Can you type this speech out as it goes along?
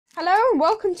Hello and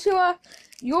welcome to a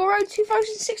Euro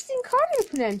 2016 card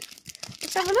opening.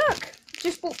 Let's have a look.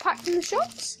 Just bought packed in the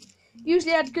shops.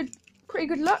 Usually had pretty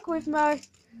good luck with my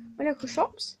local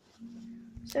shops.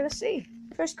 So let's see.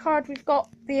 First card we've got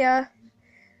the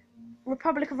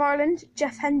Republic of Ireland,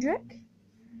 Jeff Hendrick.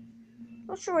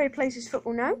 Not sure where he plays his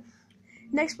football now.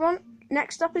 Next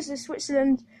up is the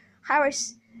Switzerland,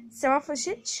 Haris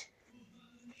Sarafosic.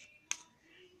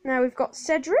 Now we've got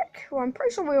Cedric, who I'm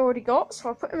pretty sure we already got, so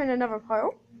I'll put him in another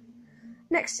pile.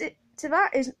 Next to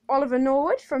that is Oliver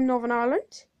Norwood from Northern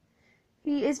Ireland.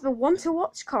 He is the one to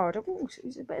watch card. Oh, so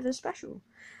he's a bit of a special.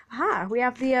 Aha, we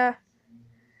have the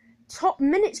top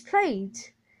minutes played.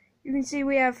 You can see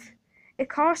we have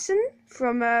Ikarson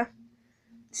from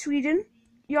Sweden,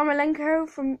 Yarmolenko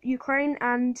from Ukraine,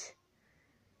 and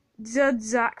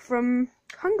Zudzak from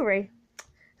Hungary.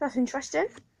 That's interesting.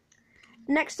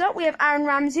 Next up, we have Aaron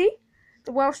Ramsey,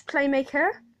 the Welsh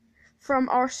playmaker from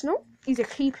Arsenal. He's a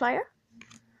key player.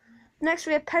 Next,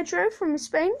 we have Pedro from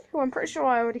Spain, who I'm pretty sure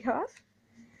I already have.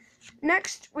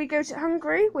 Next, we go to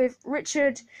Hungary with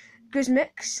Richard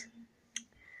Guzmix.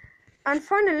 And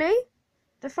finally,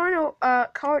 the final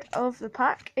card of the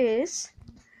pack is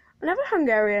another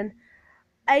Hungarian,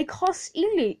 Akos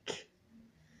Ilik.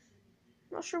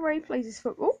 Not sure where he plays his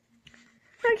football.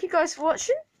 Thank you guys for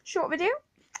watching. Short video.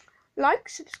 Like,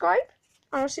 subscribe,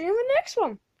 and I'll see you in the next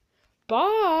one.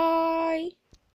 Bye!